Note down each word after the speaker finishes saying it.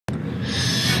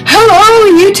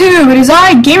YouTube? It is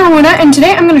I, GamerWinner, and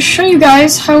today I'm going to show you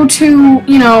guys how to, I'm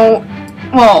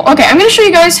going to show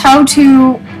you guys how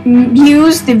to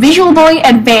use the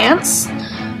VisualBoyAdvance.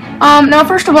 Now,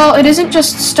 first of all, it isn't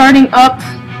just starting up.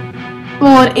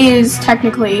 Well, it is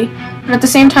technically, but at the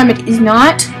same time, it is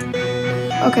not.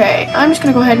 Okay, I'm just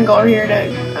going to go ahead and go over here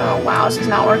to. Oh wow, this is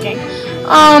not working.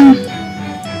 I'm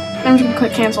just going to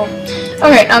click cancel.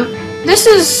 Okay, now. This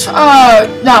is,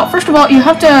 now, first of all, you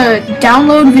have to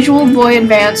download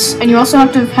VisualBoyAdvance, and you also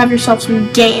have to have yourself some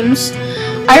games.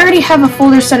 I already have a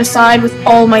folder set aside with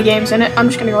all my games in it. I'm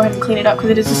just gonna go ahead and clean it up, because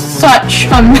it is such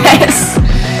a mess.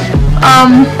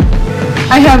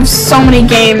 I have so many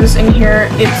games in here,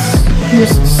 it's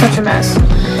just such a mess.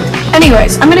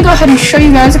 Anyways, I'm gonna go ahead and show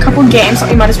you guys a couple games that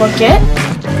we might as well get.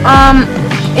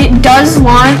 It does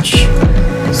launch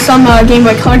some Game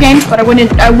Boy Color games, but I would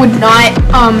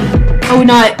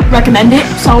not recommend it.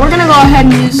 So we're gonna go ahead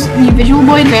and use the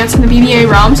VisualBoyAdvance and the BBA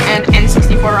ROMs and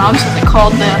N64 ROMs, as they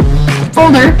called the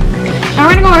folder. Now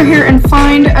we're gonna go over here and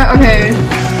find. Okay.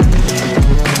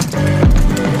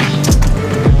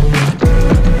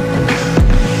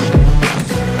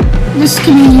 This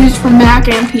can be used for Mac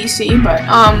and PC, but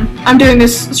I'm doing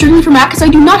this strictly for Mac because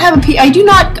I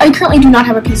currently do not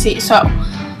have a PC. So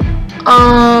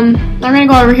I'm gonna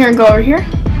go over here and go over here.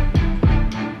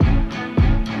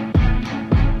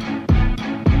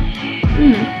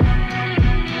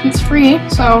 It's free,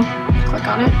 so click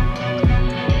on it.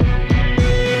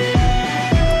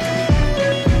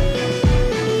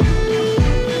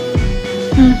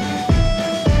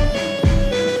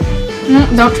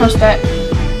 Don't trust that.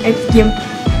 It's GIMP.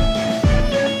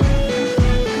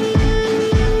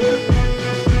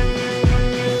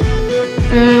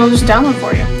 And it'll just download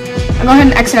for you. I'll go ahead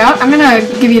and exit out. I'm gonna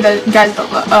give you guys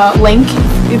the link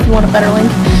if you want a better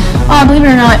link. Believe it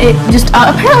or not, it just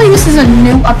apparently this is a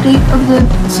new update of the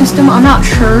system. I'm not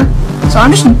sure, so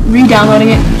I'm just re-downloading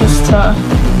it just to.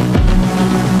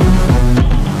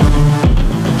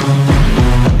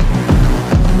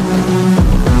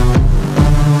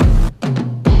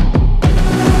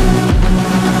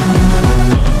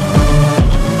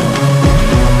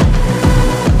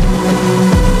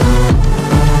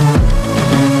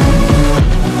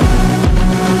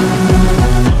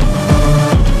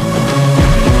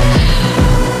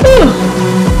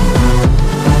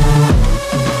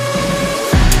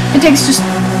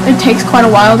 It takes quite a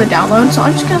while to download, so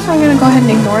I'm gonna go ahead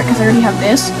and ignore it because I already have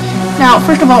this. Now,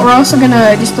 first of all, we're also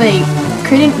gonna just like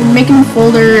make a new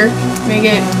folder, make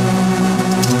it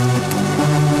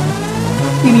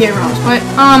BBA ROMs, but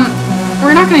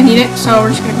we're not gonna need it, so we're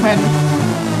just gonna go ahead and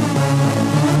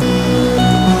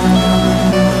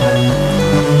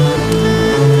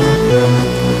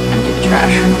empty the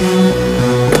trash.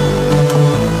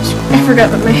 I forgot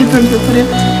that my headphones were put in.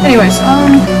 Anyways,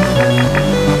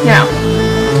 now,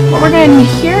 what we're going to need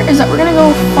here is that we're going to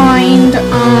go find,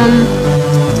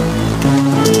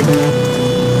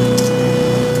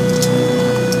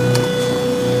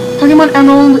 Pokemon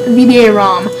Emerald VBA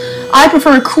ROM. I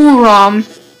prefer a cool ROM,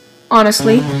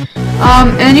 honestly.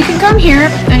 And you can come here,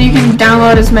 and you can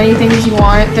download as many things as you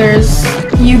want. There's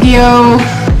Yu-Gi-Oh!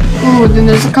 Ooh, then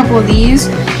there's a couple of these.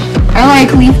 I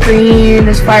like Leaf Green,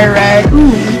 there's Fire Red,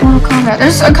 ooh, Mortal Kombat.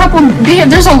 There's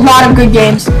a lot of good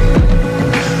games.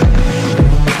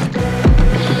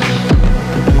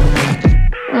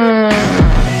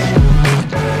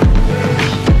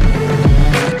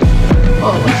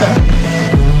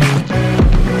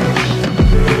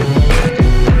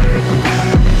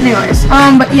 Anyways,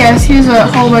 but yes, here's a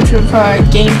whole bunch of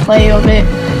gameplay of it.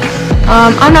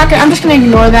 I'm just gonna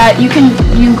ignore that. You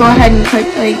go ahead and click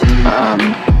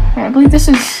I believe this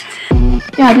is,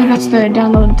 yeah, I think that's the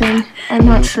download thing. I'm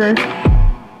not sure.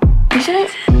 Is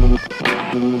it?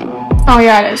 Oh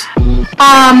yeah, it is.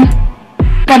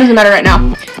 That doesn't matter right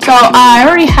now. So I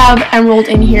already have Emerald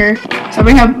in here. So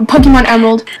we have Pokemon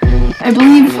Emerald, I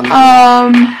believe.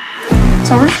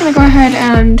 So we're just gonna go ahead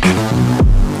and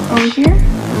over here.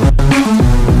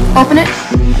 Open it.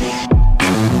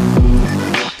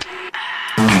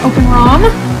 Open ROM.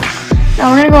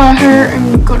 Now we're gonna go here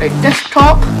and go to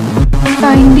desktop.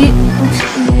 Find it,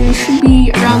 which should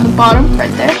be around the bottom,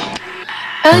 right there.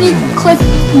 And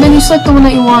then you select the one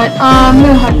that you want. I'm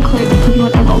gonna go ahead and click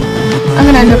Pokemon Emerald. I'm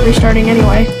gonna end up restarting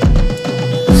anyway.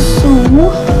 So,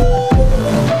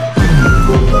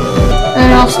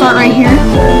 and I'll start right here.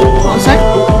 Hold on a sec.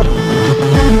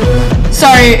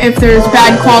 Sorry if there's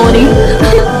bad quality.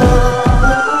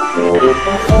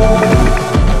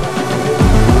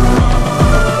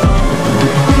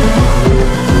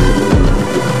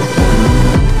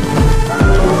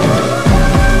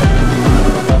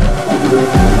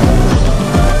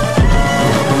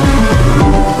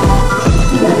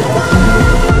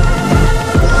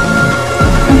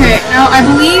 I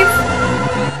believe.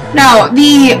 Now,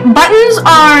 the buttons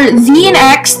are Z and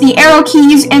X, the arrow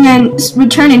keys, and then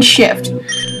return and shift.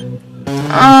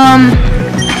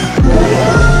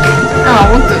 Oh,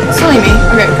 what the, silly me.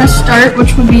 Okay, press start,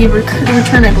 which would be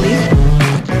return, I believe.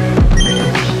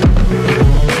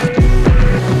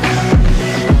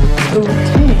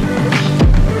 Okay.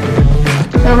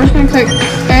 So we're just gonna click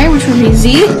A, which would be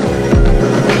Z,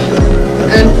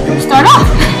 and start off.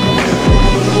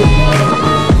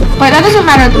 But that doesn't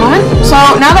matter at the moment. So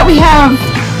now that we have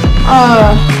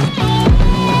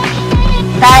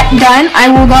that done, I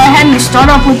will go ahead and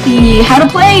start off with the how to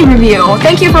play review.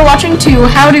 Thank you for watching to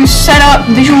how to set up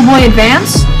Visual Boy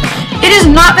Advance. It is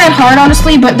not that hard,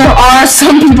 honestly, but there are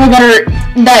some people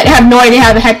that have no idea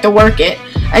how the heck to work it.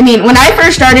 I mean, when I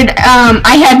first started,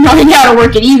 I had no idea how to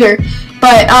work it either.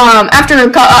 But after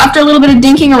a little bit of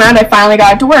dinking around, I finally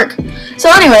got it to work. So,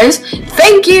 anyways,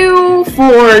 thank you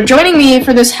for joining me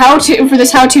for this how-to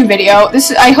video.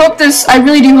 I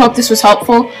really do hope this was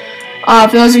helpful.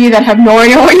 For those of you that have no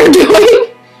idea what you're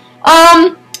doing.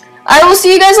 I will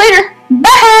see you guys later.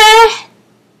 Bye!